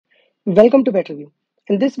Welcome to Better.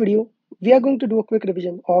 In this video, we are going to do a quick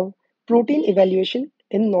revision of protein evaluation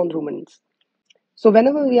in non-ruminants. So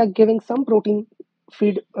whenever we are giving some protein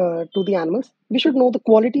feed to the animals, we should know the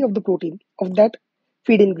quality of the protein of that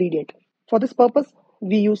feed ingredient. For this purpose,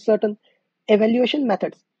 we use certain evaluation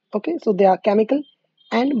methods. Okay, so they are chemical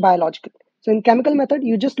and biological. So in chemical method,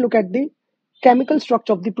 you just look at the chemical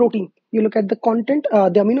structure of the protein. You look at the content,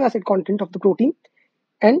 the amino acid content of the protein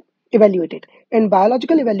and evaluate it. In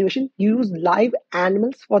biological evaluation, you use live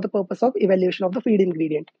animals for the purpose of evaluation of the feed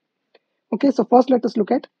ingredient. Okay, so first let us look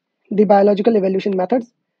at the biological evaluation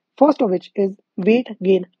methods. First of which is weight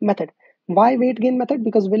gain method. Why weight gain method?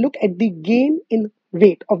 Because we look at the gain in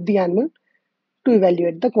weight of the animal to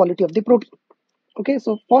evaluate the quality of the protein. Okay,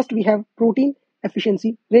 so first we have protein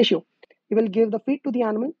efficiency ratio. You will give the feed to the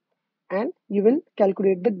animal and you will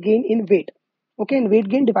calculate the gain in weight. Okay, and weight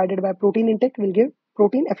gain divided by protein intake will give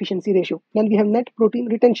protein efficiency ratio. Then we have net protein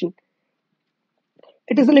retention.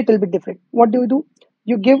 It is a little bit different. What do?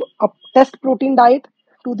 You give a test protein diet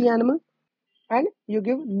to the animal and you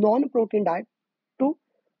give non-protein diet to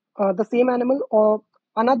the same animal or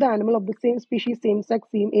another animal of the same species, same sex,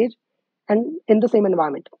 same age, and in the same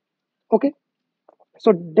environment. Okay,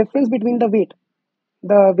 so difference between the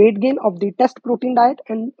weight gain of the test protein diet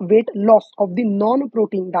and weight loss of the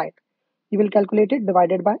non-protein diet. You will calculate it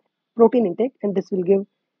divided by protein intake, and this will give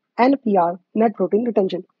NPR, net protein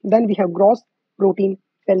retention. Then we have gross protein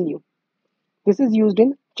value. This is used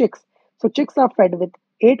in chicks. So chicks are fed with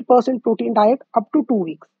 8% protein diet up to 2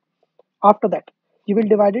 weeks. After that, you will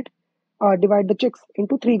divide the chicks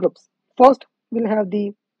into three groups. First, we'll have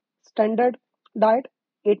the standard diet,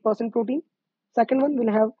 8% protein. Second one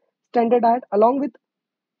will have standard diet along with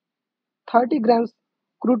 30 grams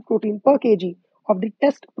crude protein per kg of the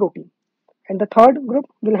test protein. And the third group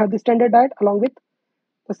will have the standard diet along with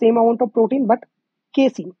the same amount of protein but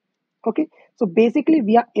casein. Okay, so basically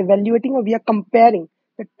we are evaluating or we are comparing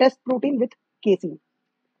the test protein with casein.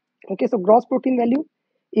 Okay, so gross protein value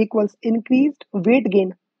equals increased weight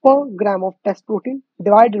gain per gram of test protein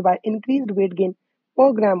divided by increased weight gain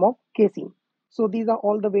per gram of casein. So these are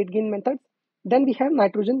all the weight gain methods. Then we have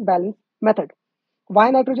nitrogen balance method. Why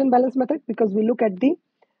nitrogen balance method? Because we look at the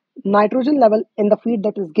nitrogen level in the feed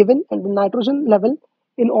that is given and the nitrogen level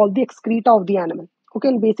in all the excreta of the animal. Okay,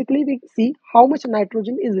 and basically we see how much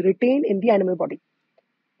nitrogen is retained in the animal body.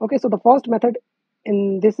 Okay, so the first method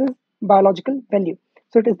in this is biological value.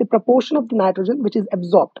 So it is the proportion of the nitrogen which is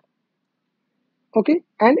absorbed. Okay,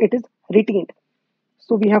 and it is retained.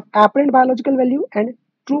 So we have apparent biological value and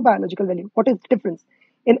true biological value. What is the difference?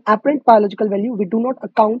 In apparent biological value, we do not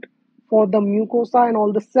account for the mucosa and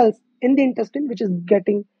all the cells in the intestine which is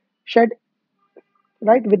getting shed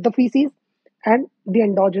right with the feces and the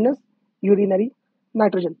endogenous urinary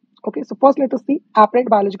nitrogen. Okay, so first let us see apparent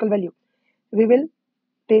biological value. We will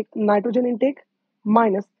take nitrogen intake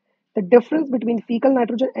minus the difference between fecal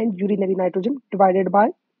nitrogen and urinary nitrogen divided by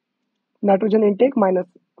nitrogen intake minus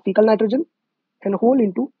fecal nitrogen and whole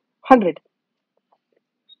into 100.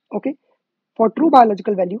 Okay, for true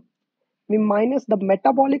biological value, we minus the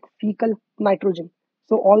metabolic fecal nitrogen.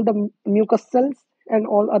 So all the mucous cells and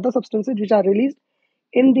all other substances which are released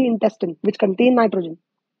in the intestine which contain nitrogen.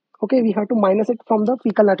 Okay, we have to minus it from the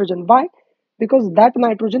fecal nitrogen. Why? Because that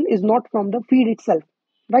nitrogen is not from the feed itself,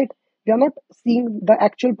 right? We are not seeing the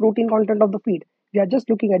actual protein content of the feed. We are just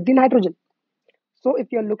looking at the nitrogen. So if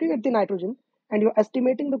you're looking at the nitrogen and you're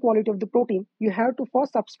estimating the quality of the protein, you have to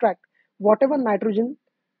first subtract whatever nitrogen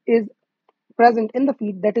is present in the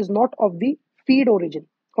feed that is not of the feed origin.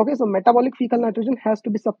 Okay, so metabolic fecal nitrogen has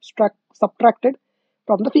to be subtracted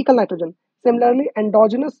from the fecal nitrogen. Similarly,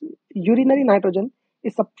 endogenous urinary nitrogen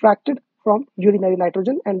is subtracted from urinary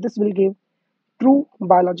nitrogen, and this will give true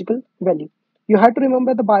biological value. You have to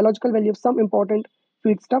remember the biological value of some important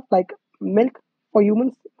feed stuff like milk for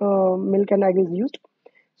humans, milk and egg is used.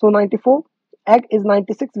 So 94, egg is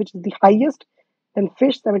 96, which is the highest. Then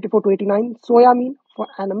fish 74 to 89, soya mean for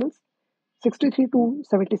animals 63 to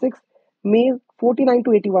 76, maize 49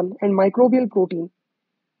 to 81, and microbial protein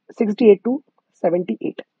 68 to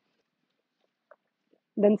 78.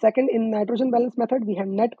 Then second, in nitrogen balance method, we have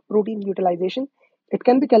net protein utilization. It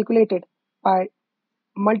can be calculated by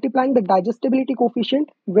multiplying the digestibility coefficient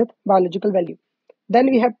with biological value. Then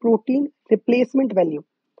we have protein replacement value.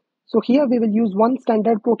 So here we will use one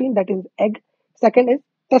standard protein, that is egg. Second is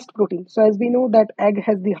test protein. So as we know that egg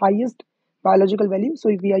has the highest biological value, so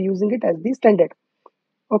we are using it as the standard.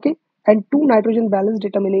 Okay, and two nitrogen balance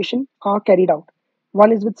determination are carried out.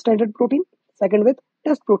 One is with standard protein, second with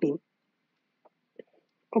test protein.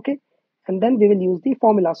 Okay, and then we will use the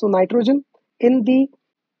formula. So nitrogen in the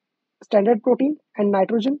standard protein and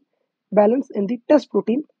nitrogen balance in the test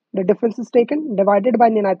protein. The difference is taken, divided by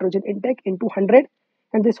the nitrogen intake into 100,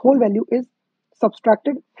 and this whole value is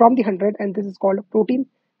subtracted from the 100, and this is called protein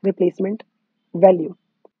replacement value.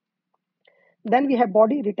 Then we have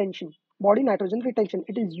body retention, body nitrogen retention.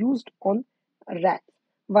 It is used on rats.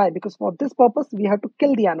 Why? Because for this purpose, we have to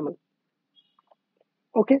kill the animal.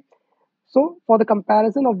 Okay. So for the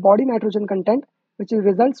comparison of body nitrogen content, which is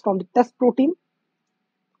results from the test protein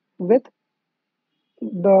with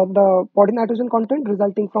the body nitrogen content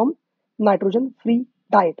resulting from nitrogen free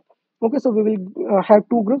diet. Okay, so we will have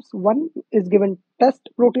two groups. One is given test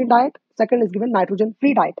protein diet, second is given nitrogen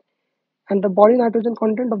free diet, and the body nitrogen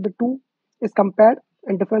content of the two is compared,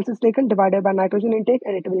 and difference is taken, divided by nitrogen intake,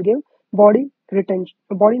 and it will give body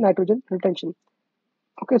nitrogen retention.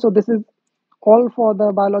 Okay, so this is all for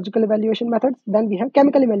the biological evaluation methods. Then we have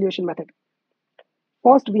chemical evaluation method.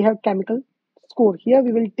 First, we have chemical score. Here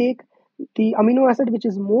we will take the amino acid which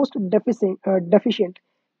is most deficient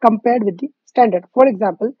compared with the standard. For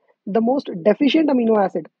example, the most deficient amino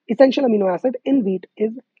acid, essential amino acid in wheat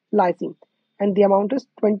is lysine, and the amount is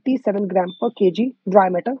 27 gram per kg dry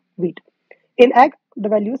matter wheat. In egg, the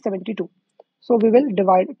value is 72. So we will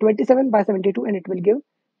divide 27 by 72, and it will give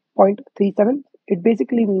 0.37. It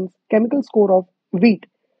basically means chemical score of wheat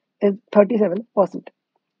is 37%.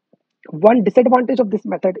 One disadvantage of this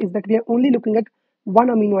method is that we are only looking at one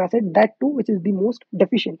amino acid, that too which is the most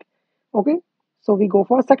deficient. Okay, so we go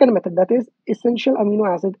for second method, that is essential amino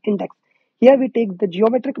acid index. Here we take the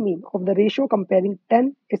geometric mean of the ratio comparing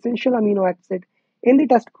 10 essential amino acid in the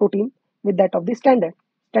test protein with that of the standard.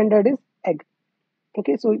 Standard is egg.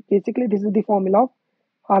 Okay, so basically this is the formula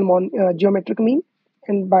of geometric mean,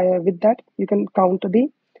 and by with that you can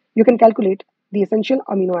calculate the essential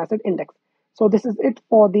amino acid index. So this is it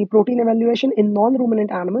for the protein evaluation in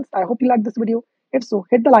non-ruminant animals. I hope you like this video. If so,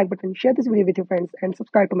 hit the like button, share this video with your friends, and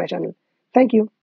subscribe to my channel. Thank you.